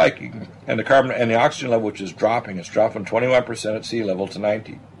 which is spiking, and the carbon and the oxygen level, which is dropping. It's dropping 21% at sea level to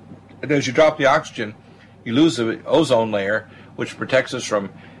 90. And as you drop the oxygen, you lose the ozone layer, which protects us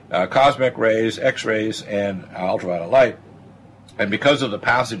from cosmic rays, X-rays, and ultraviolet light. And because of the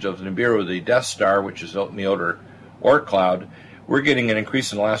passage of the Nibiru, the Death Star, which is in the outer Oort cloud, we're getting an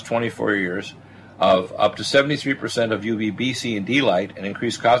increase in the last 24 years of up to 73% of UV, B, C, and D light and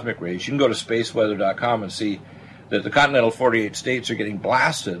increased cosmic rays. You can go to spaceweather.com and see that the continental 48 states are getting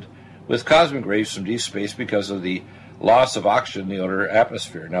blasted with cosmic rays from deep space because of the loss of oxygen in the outer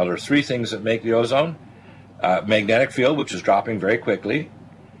atmosphere. Now, there are three things that make the ozone. magnetic field, which is dropping very quickly,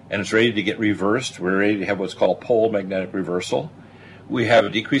 and it's ready to get reversed. We're ready to have what's called a pole magnetic reversal. We have a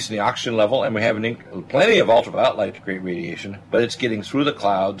decrease in the oxygen level, and we have plenty of ultraviolet light to create radiation, but it's getting through the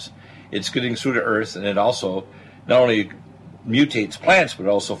clouds, it's getting through to Earth, and it also not only mutates plants, but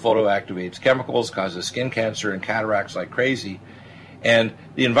also photoactivates chemicals, causes skin cancer and cataracts like crazy. And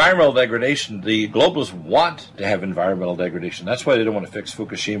the environmental degradation, the globalists want to have environmental degradation. That's why they don't want to fix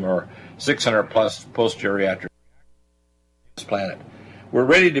Fukushima or 600 plus post-geriatric this planet. We're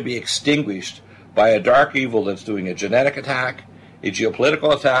ready to be extinguished by a dark evil that's doing a genetic attack, a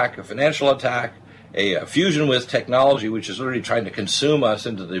geopolitical attack, a financial attack, a fusion with technology, which is literally trying to consume us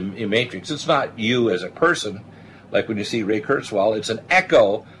into the matrix. It's not you as a person, like when you see Ray Kurzweil. It's an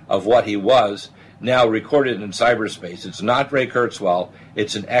echo of what he was, now recorded in cyberspace. It's not Ray Kurzweil,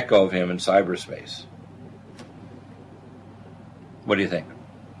 it's an echo of him in cyberspace. What do you think?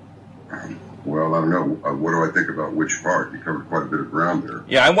 Well, I don't know. What do I think about which part? You covered quite a bit of ground there.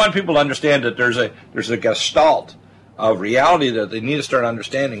 Yeah, I want people to understand that there's a gestalt of reality that they need to start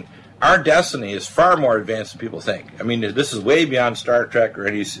understanding. Our destiny is far more advanced than people think. I mean, this is way beyond Star Trek or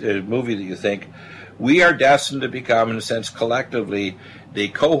any movie that you think. We are destined to become, in a sense, collectively, the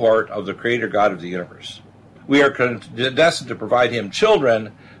cohort of the Creator God of the universe. We are destined to provide Him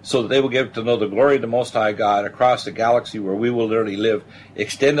children so that they will get to know the glory of the Most High God across the galaxy, where we will literally live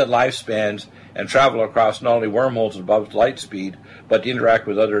extended lifespans and travel across not only wormholes above light speed, but to interact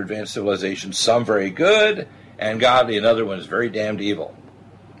with other advanced civilizations, some very good and godly, and other ones very damned evil.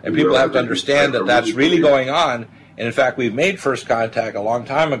 And people have to understand that that's really going on. And in fact, we've made first contact a long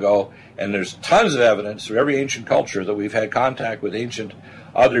time ago, and there's tons of evidence through every ancient culture that we've had contact with ancient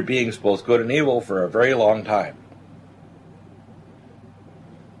other beings, both good and evil, for a very long time.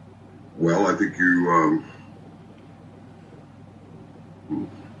 Well, I think you.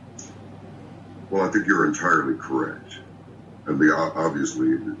 Well, I think you're entirely correct, and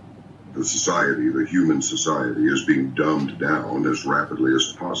obviously, the society, the human society, is being dumbed down as rapidly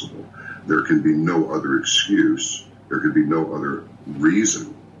as possible. There can be no other excuse. There can be no other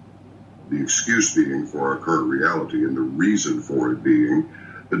reason. The excuse being for our current reality, and the reason for it being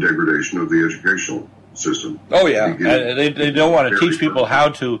the degradation of the educational system. Oh, yeah. They don't want to teach people how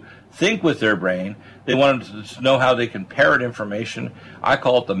to think with their brain. They want to know how they can parrot information. I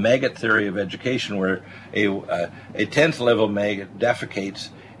call it the maggot theory of education, where a 10th level maggot defecates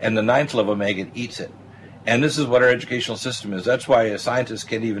and the 9th level maggot eats it. And this is what our educational system is. That's why a scientist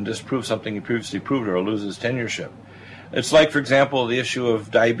can't even disprove something he previously proved or lose his tenureship. It's like, for example, the issue of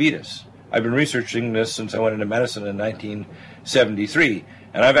diabetes. I've been researching this since I went into medicine in 1973,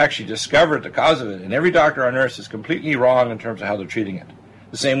 and I've actually discovered the cause of it. And every doctor on earth is completely wrong in terms of how they're treating it.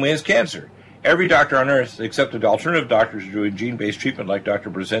 The same way as cancer. Every doctor on earth, except the alternative doctors who are doing gene-based treatment like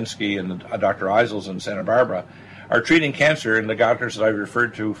Dr. Brzezinski and Dr. Eisels in Santa Barbara, are treating cancer, and the doctors that I've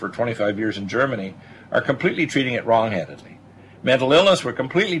referred to for 25 years in Germany are completely treating it wrongheadedly. Mental illness, we're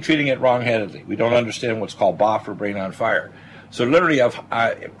completely treating it wrongheadedly. We don't understand what's called BOF, or brain on fire. So literally,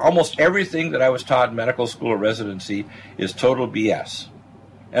 almost everything that I was taught in medical school or residency is total BS.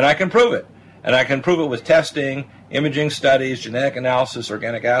 And I can prove it. And I can prove it with testing, imaging studies, genetic analysis,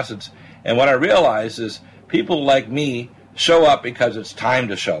 organic acids. And what I realize is people like me show up because it's time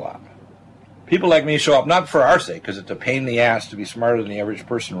to show up. People like me show up not for our sake, because it's a pain in the ass to be smarter than the average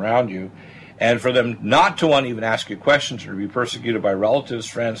person around you, and for them not to want to even ask you questions or to be persecuted by relatives,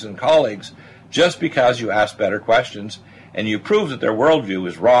 friends, and colleagues just because you ask better questions and you prove that their worldview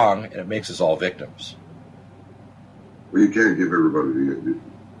is wrong, and it makes us all victims. Well, you can't give everybody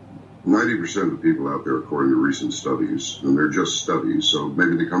 90% of the people out there, according to recent studies, and they're just studies, so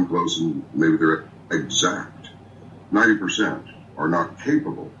maybe they come close and maybe they're exact. 90% are not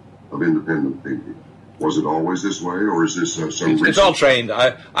capable of independent thinking. Was it always this way, or is this some... It's all trained.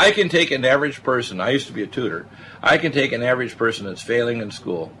 I can take an average person. I used to be a tutor. I can take an average person that's failing in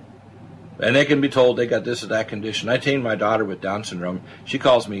school, and they can be told they got this or that condition. I trained my daughter with Down syndrome. She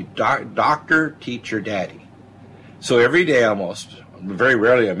calls me doctor, teacher, daddy. So every day almost, very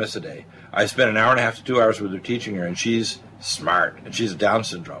rarely I miss a day, I spend an hour and a half to 2 hours with her teaching her, and she's smart, and she's a Down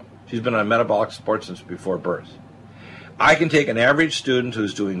syndrome. She's been on metabolic support since before birth. I can take an average student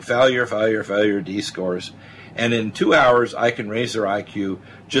who's doing failure, D scores, and in 2 hours I can raise their IQ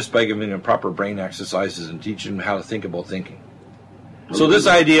just by giving them proper brain exercises and teaching them how to think about thinking. So this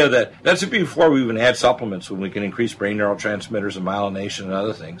idea that's before we even add supplements, when we can increase brain neurotransmitters and myelination and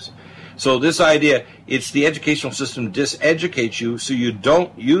other things. So this idea, it's the educational system diseducates you so you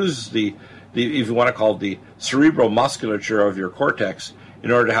don't use the if you want to call it the cerebral musculature of your cortex in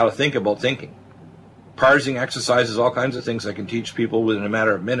order to how to think about thinking. Parsing exercises, all kinds of things I can teach people within a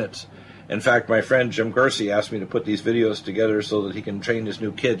matter of minutes. In fact, my friend Jim Gersey asked me to put these videos together so that he can train his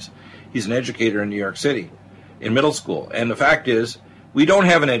new kids. He's an educator in New York City, in middle school. And the fact is, we don't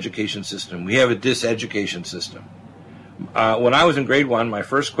have an education system. We have a diseducation system. When I was in grade 1, my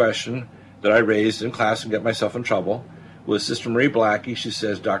first question that I raised in class and got myself in trouble was Sister Marie Blackie. She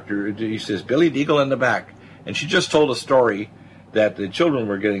says, he says, Billy Deagle in the back. And she just told a story that the children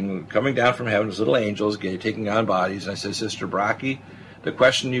were coming down from heaven as little angels, taking on bodies. And I said, Sister Blackie,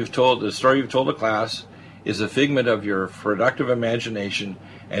 the story you've told the class is a figment of your productive imagination,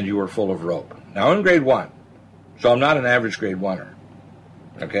 and you were full of rope. Now, I'm in grade 1, so I'm not an average grade 1er.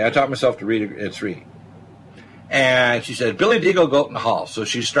 Okay, I taught myself to read at 3. And she said, Billy Deagle, go out in the hall. So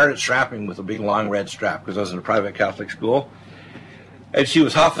she started strapping with a big long red strap, because I was in a private Catholic school. And she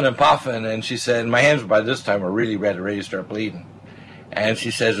was huffing and puffing, and she said, my hands by this time were really red and ready to start bleeding. And she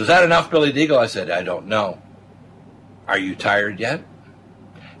says, was that enough, Billy Deagle? I said, I don't know. Are you tired yet?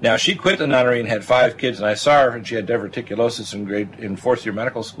 Now, she quit the nunnery and had 5 kids, and I saw her, and she had diverticulosis in fourth year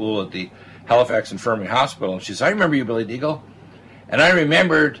medical school at the Halifax Infirmary Hospital. And she said, I remember you, Billy Deagle. And I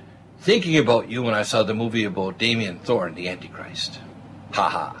remembered thinking about you when I saw the movie about Damien Thorne, the Antichrist. Ha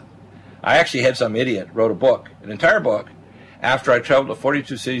ha. I actually had some idiot wrote a book, an entire book, after I traveled to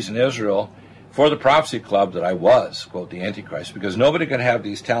 42 cities in Israel for the Prophecy Club that I was, quote, the Antichrist, because nobody could have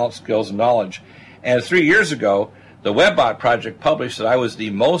these talents, skills, and knowledge. And 3 years ago, the WebBot Project published that I was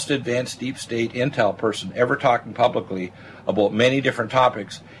the most advanced deep state intel person ever talking publicly about many different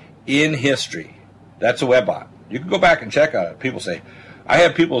topics in history. That's a WebBot. You can go back and check on it. People say, I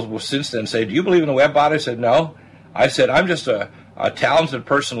have people since then say, do you believe in a WebBot? I said, no. I said, I'm just a talented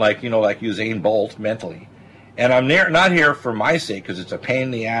person like Usain Bolt mentally. And I'm not here for my sake because it's a pain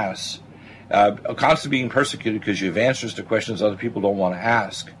in the ass. Constantly being persecuted because you have answers to questions other people don't want to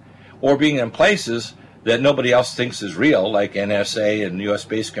ask. Or being in places that nobody else thinks is real, like NSA and U.S.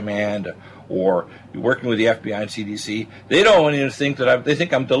 Space Command, or working with the FBI and CDC. They don't even think that they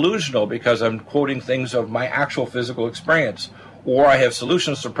think I'm delusional because I'm quoting things of my actual physical experience. Or I have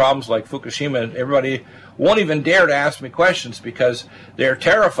solutions to problems like Fukushima, and everybody won't even dare to ask me questions because they're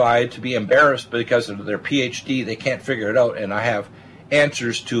terrified to be embarrassed because of their PhD. They can't figure it out, and I have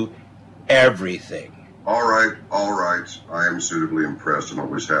answers to everything. All right. I am suitably impressed and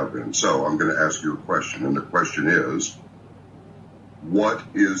always have been. So I'm going to ask you a question, and the question is, what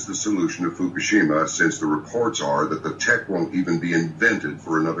is the solution to Fukushima, since the reports are that the tech won't even be invented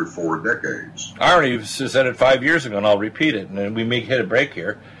for another 4 decades? I already said it 5 years ago, and I'll repeat it, and then we may hit a break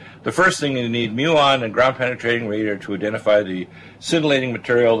here. The first thing you need muon and ground-penetrating radar to identify the scintillating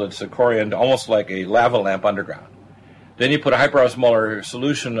material that's a corian, almost like a lava lamp underground. Then you put a hyperosmolar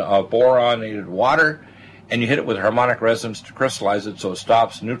solution of boron-aided water, and you hit it with harmonic resonance to crystallize it so it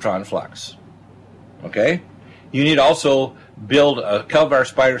stops neutron flux. Okay? You need also build a Kelvar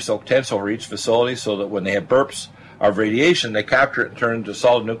spider silk tents over each facility so that when they have burps of radiation, they capture it and turn it into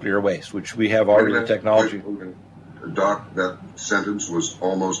solid nuclear waste, which we have already the technology. Doc, that sentence was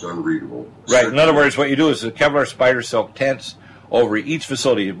almost unreadable. Right. In other words, what you do is the Kevlar spider silk tents over each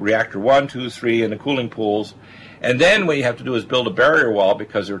facility, reactor 1, 2, 3, and the cooling pools. And then what you have to do is build a barrier wall,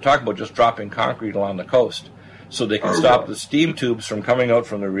 because they were talking about just dropping concrete along the coast so they can stop the steam tubes from coming out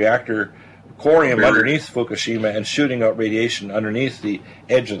from the reactor corium underneath Fukushima and shooting out radiation underneath the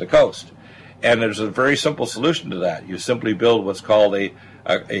edge of the coast. And there's a very simple solution to that. You simply build what's called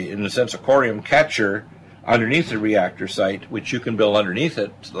in a sense, a corium catcher underneath the reactor site, which you can build underneath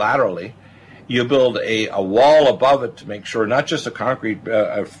it laterally. You build a wall above it to make sure, not just a concrete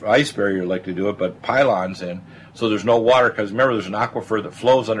ice barrier like they do it, but pylons in, so there's no water, because remember there's an aquifer that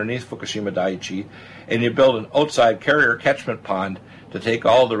flows underneath Fukushima Daiichi, and you build an outside carrier catchment pond to take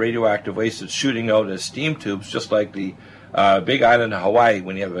all the radioactive waste that's shooting out as steam tubes, just like the big island of Hawaii,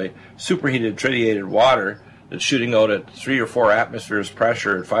 when you have a superheated tritiated water that's shooting out at 3 or 4 atmospheres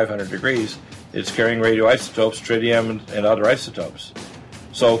pressure at 500 degrees. It's carrying radioisotopes, tritium, and other isotopes.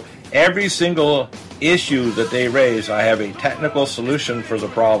 So every single issue that they raise, I have a technical solution for the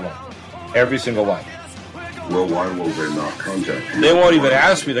problem. Every single one. Well, why will they not contact you? They won't even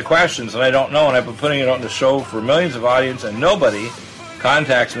ask me the questions, and I don't know, and I've been putting it on the show for millions of audience, and nobody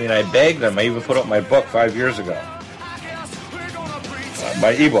contacts me, and I beg them. I even put out my book 5 years ago. My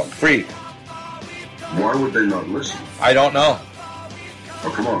ebook, free. Why would they not listen? I don't know.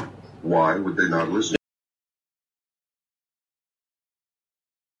 Oh, come on. Why would they not listen?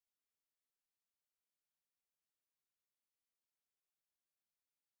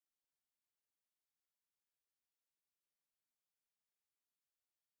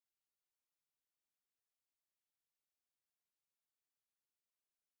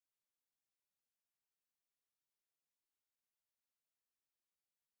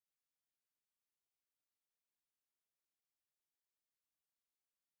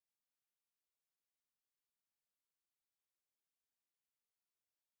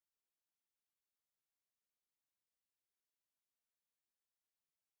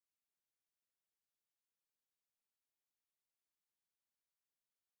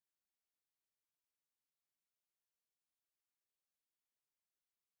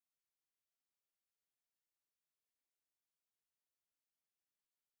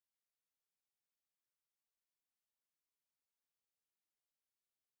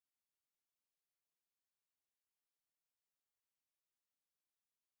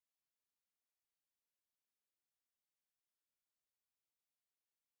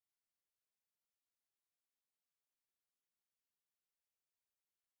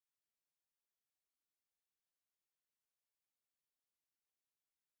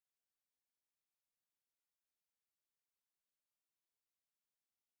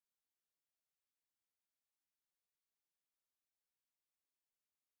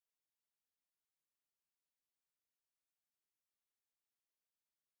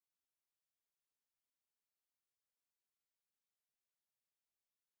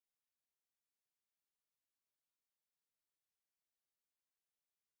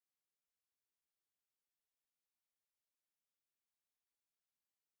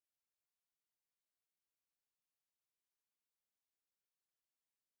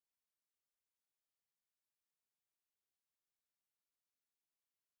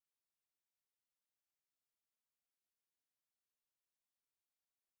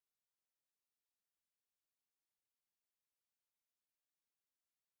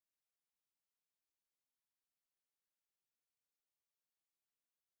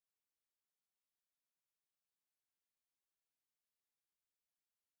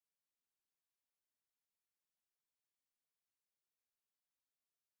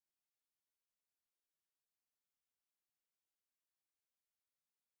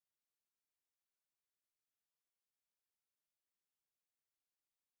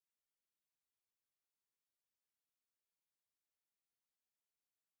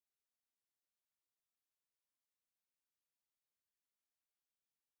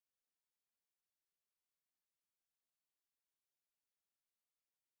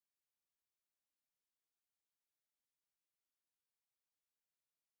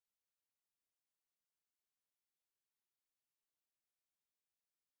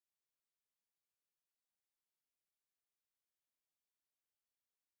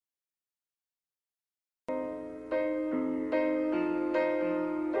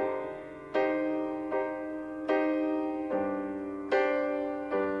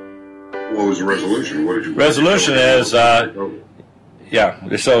 What was the resolution? What did you... Resolution is,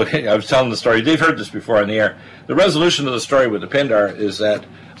 yeah, so I was telling the story. They've heard this before on the air. The resolution of the story with the Pindar is that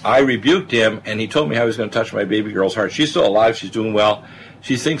I rebuked him, and he told me how he was going to touch my baby girl's heart. She's still alive. She's doing well.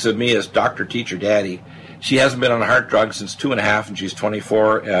 She thinks of me as doctor, teacher, daddy. She hasn't been on a heart drug since 2.5, and she's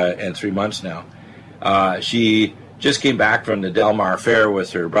 24 and 3 months now. She just came back from the Del Mar Fair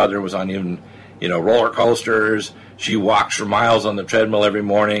with her brother, was on even, roller coasters. She walks for miles on the treadmill every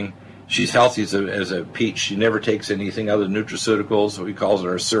morning. She's healthy as a peach. She never takes anything other than nutraceuticals, what we call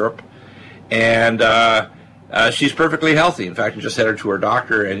her syrup. And she's perfectly healthy. In fact, I just had her to her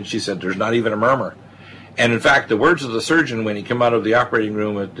doctor, and she said there's not even a murmur. And in fact, the words of the surgeon when he came out of the operating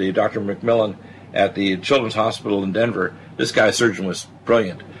room at the Dr. McMillan at the Children's Hospital in Denver, this guy, surgeon, was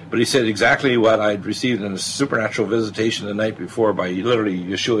brilliant. But he said exactly what I'd received in a supernatural visitation the night before by literally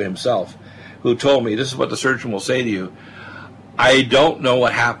Yeshua himself, who told me, this is what the surgeon will say to you. I don't know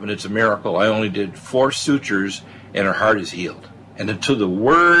what happened. It's a miracle. I only did 4 sutures, and her heart is healed. And to the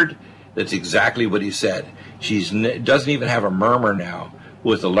word, that's exactly what he said. She doesn't even have a murmur now,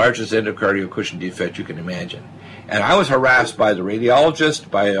 with the largest endocardial cushion defect you can imagine. And I was harassed by the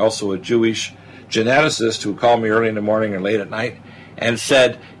radiologist, by also a Jewish geneticist who called me early in the morning or late at night and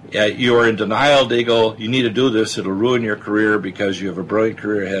said, you're in denial, Deagle. You need to do this. It'll ruin your career because you have a brilliant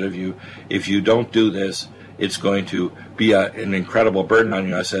career ahead of you. If you don't do this, it's going to be an incredible burden on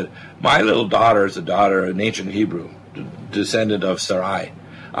you. I said, my little daughter is a daughter, an ancient Hebrew, descendant of Sarai.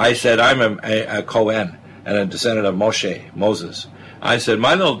 I said, I'm a Cohen and a descendant of Moses. I said,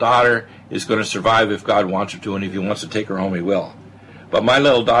 my little daughter is going to survive if God wants her to, and if he wants to take her home, he will. But my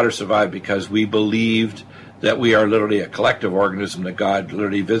little daughter survived because we believed that we are literally a collective organism, that God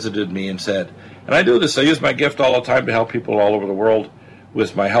literally visited me and said, and I do this, I use my gift all the time to help people all over the world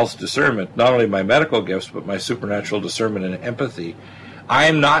with my health discernment, not only my medical gifts, but my supernatural discernment and empathy. I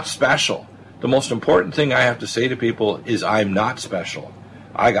am not special. The most important thing I have to say to people is I'm not special.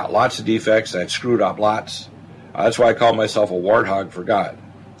 I got lots of defects, I've screwed up lots. That's why I call myself a warthog for God.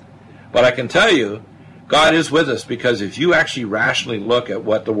 But I can tell you, God is with us, because if you actually rationally look at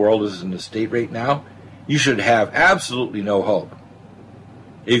what the world is in the state right now, you should have absolutely no hope.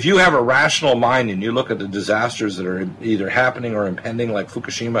 If you have a rational mind and you look at the disasters that are either happening or impending, like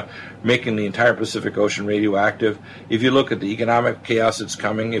Fukushima, making the entire Pacific Ocean radioactive, if you look at the economic chaos that's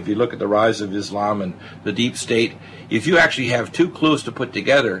coming, if you look at the rise of Islam and the deep state, if you actually have 2 clues to put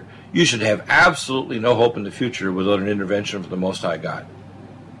together, you should have absolutely no hope in the future without an intervention from the Most High God.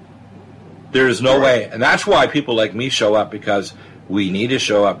 There is no way. And that's why people like me show up, because we need to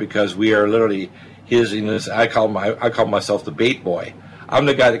show up, because we are literally I call myself the bait boy. I'm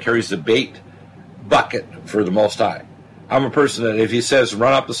the guy that carries the bait bucket for the Most High. I'm a person that if he says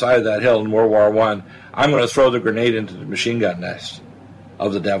run up the side of that hill in World War I, I'm going to throw the grenade into the machine gun nest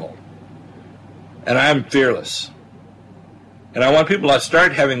of the devil. And I'm fearless. And I want people to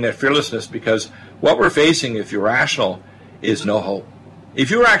start having that fearlessness, because what we're facing, if you're rational, is no hope. If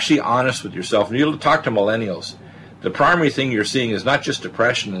you're actually honest with yourself, and you talk to millennials, the primary thing you're seeing is not just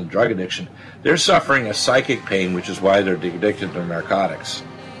depression and drug addiction. They're suffering a psychic pain, which is why they're addicted to narcotics.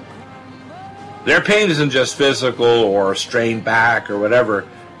 Their pain isn't just physical or strained back or whatever.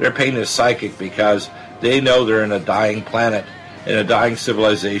 Their pain is psychic, because they know they're in a dying planet, in a dying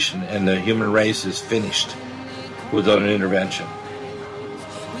civilization, and the human race is finished without an intervention.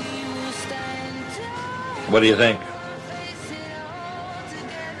 What do you think?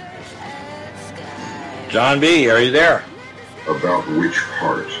 John B., are you there? About which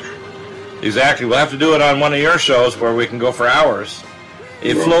part? Exactly. We'll have to do it on one of your shows where we can go for hours.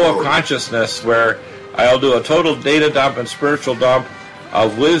 A flow of consciousness where I'll do a total data dump and spiritual dump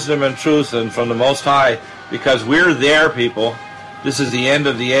of wisdom and truth and from the Most High, because we're there, people. This is the end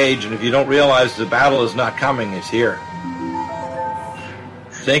of the age, and if you don't realize the battle is not coming, it's here.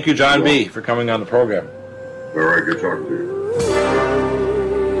 Thank you, John B., for coming on the program. All right, good talking to you.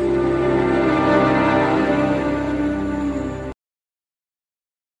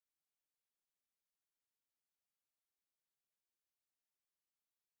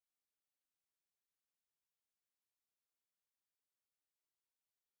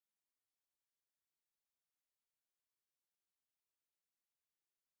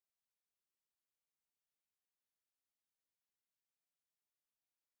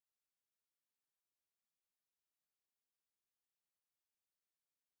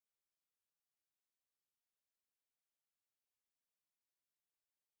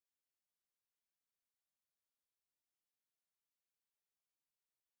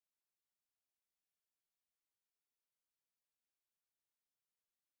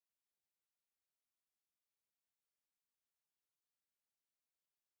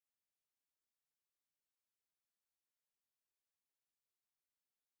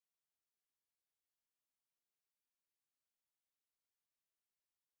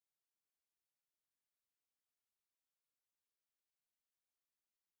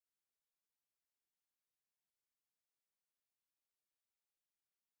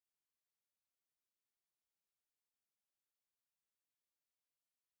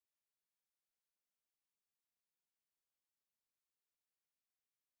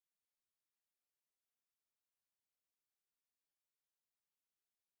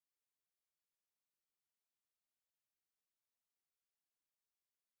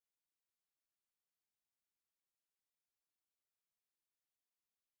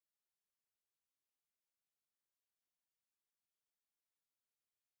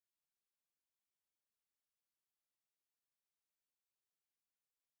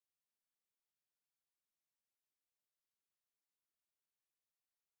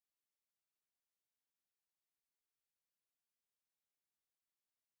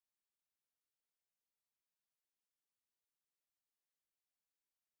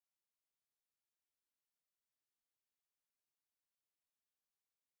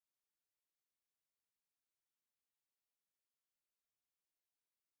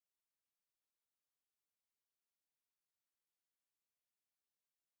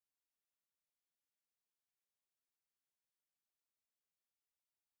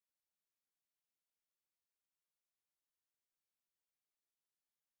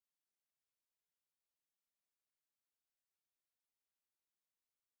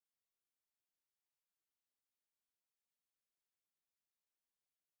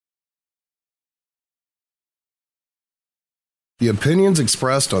 The opinions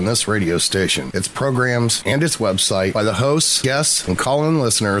expressed on this radio station, its programs, and its website by the hosts, guests, and call-in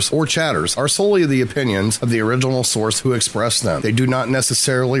listeners or chatters are solely the opinions of the original source who expressed them. They do not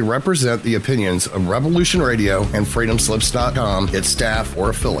necessarily represent the opinions of Revolution Radio and FreedomSlips.com, its staff,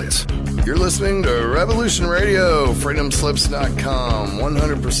 or affiliates. You're listening to Revolution Radio, FreedomSlips.com,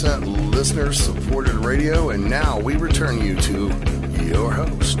 100% listener-supported radio, and now we return you to your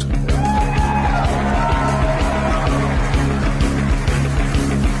host.